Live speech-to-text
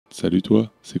Salut toi,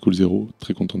 c'est Coolzero,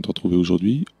 très content de te retrouver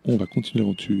aujourd'hui. On va continuer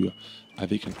l'aventure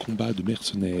avec un combat de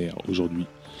mercenaires aujourd'hui.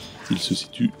 Il se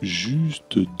situe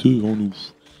juste devant nous.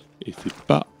 Et c'est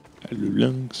pas le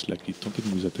lynx là qui est tenté de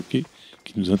nous attaquer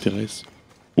qui nous intéresse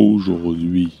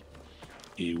aujourd'hui.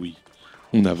 Et oui,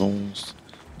 on avance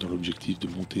dans l'objectif de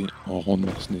monter en rang de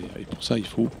mercenaires. Et pour ça, il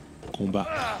faut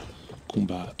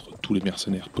combattre tous les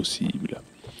mercenaires possibles.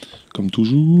 Comme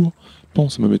toujours,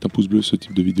 pense à me mettre un pouce bleu ce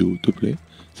type de vidéo, te plaît,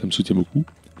 ça me soutient beaucoup,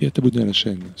 et à t'abonner à la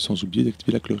chaîne, sans oublier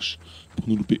d'activer la cloche, pour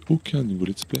ne louper aucun nouveau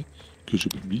let's play que je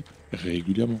publie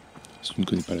régulièrement. Si tu ne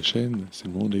connais pas la chaîne, c'est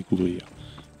le moment de la découvrir.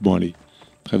 Bon allez,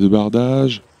 trêve de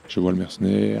bardage, je vois le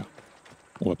mercenaire,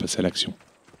 on va passer à l'action.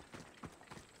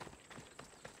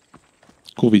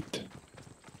 Cours vite.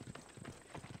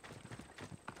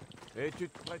 Et tu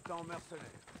te prétends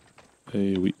mercenaire?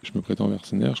 Et oui, je me prétends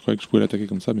mercenaire, je croyais que je pouvais l'attaquer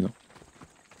comme ça, mais non.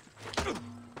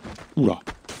 Oula.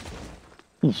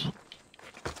 Ouf.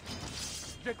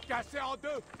 Je vais te casser en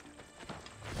deux.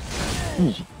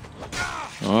 Ouf.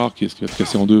 Alors, qui est-ce qui va te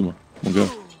casser en deux, moi, mon gars?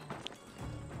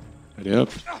 Allez hop.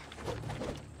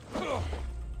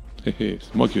 Hé hé,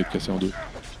 c'est moi qui vais te casser en deux.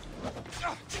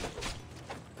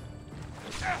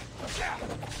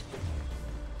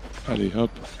 Allez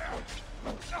hop.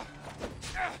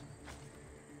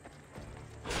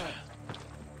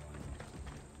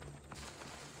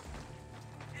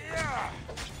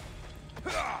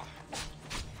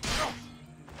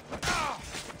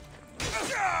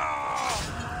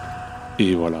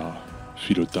 Et voilà,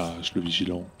 Philotas le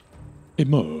Vigilant est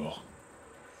mort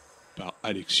par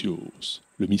Alexios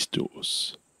le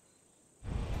Mystos.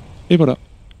 Et voilà,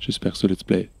 j'espère que ce let's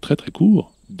play très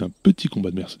court d'un petit combat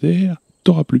de mercenaires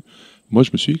t'aura plu. Moi je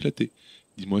me suis éclaté.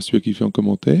 Dis-moi si tu as kiffé en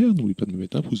commentaire, n'oublie pas de me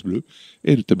mettre un pouce bleu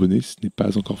et de t'abonner si ce n'est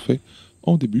pas encore fait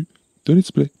en début de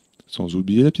let's play. Sans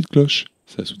oublier la petite cloche,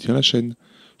 ça soutient la chaîne.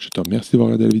 Je te remercie d'avoir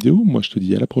regardé la vidéo, moi je te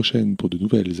dis à la prochaine pour de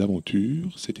nouvelles aventures.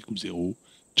 C'était Coolzero,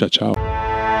 ciao ciao.